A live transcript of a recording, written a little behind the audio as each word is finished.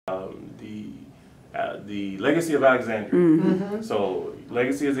the legacy of Alexandria. Mm-hmm. So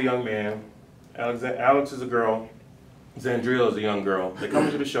Legacy is a young man, Alex is a girl, Zandria is a young girl. They come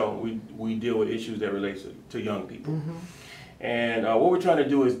into the show. We deal with issues that relate to young people. Mm-hmm. And what we're trying to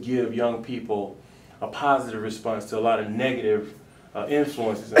do is give young people a positive response to a lot of negative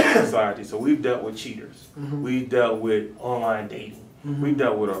influences in society. So we've dealt with cheaters. Mm-hmm. We've dealt with online dating. Mm-hmm. We've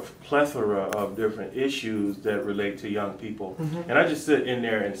dealt with a plethora of different issues that relate to young people. Mm-hmm. And I just sit in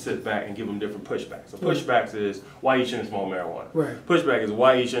there and sit back and give them different pushbacks. So pushbacks is why you shouldn't smoke marijuana. Right. Pushback is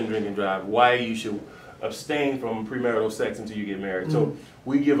why you shouldn't drink and drive, why you should abstain from premarital sex until you get married. Mm-hmm. So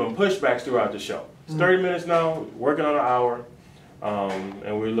we give them pushbacks throughout the show. It's 30 minutes now, working on an hour,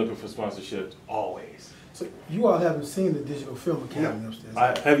 and we're looking for sponsorships always. So you all haven't seen the Digital Film Academy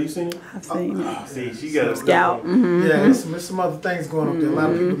upstairs. Have you seen it? I've seen it. See, she got a Scout. Mm-hmm. Yeah, there's some other things going up there. A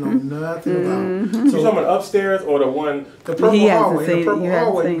lot of people know nothing about. So you talking about upstairs or the one? The purple He hasn't hallway. seen In the it. purple You haven't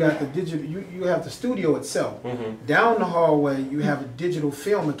hallway, you seen got it. the digital. You have the studio itself. Mm-hmm. Down the hallway, you have a Digital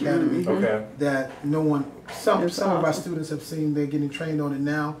Film Academy Okay. that no one. Some It's of our awesome. students have seen. They're getting trained on it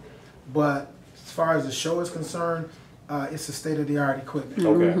now, but as far as the show is concerned, it's a state-of-the-art equipment.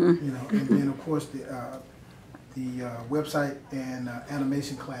 Okay. You know, and then of course the website and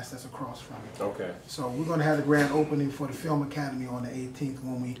animation class that's across from it. Okay. So we're going to have the grand opening for the Film Academy on the 18th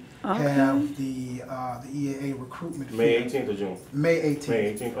when we Okay. have the EAA recruitment. May fair. 18th or June? May 18th.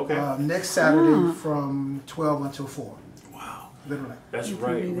 May 18th. Okay. Next Saturday from 12 until 4. Wow. Literally. That's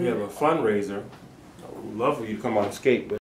right. We have a fundraiser. I would love for you to come on and skate, but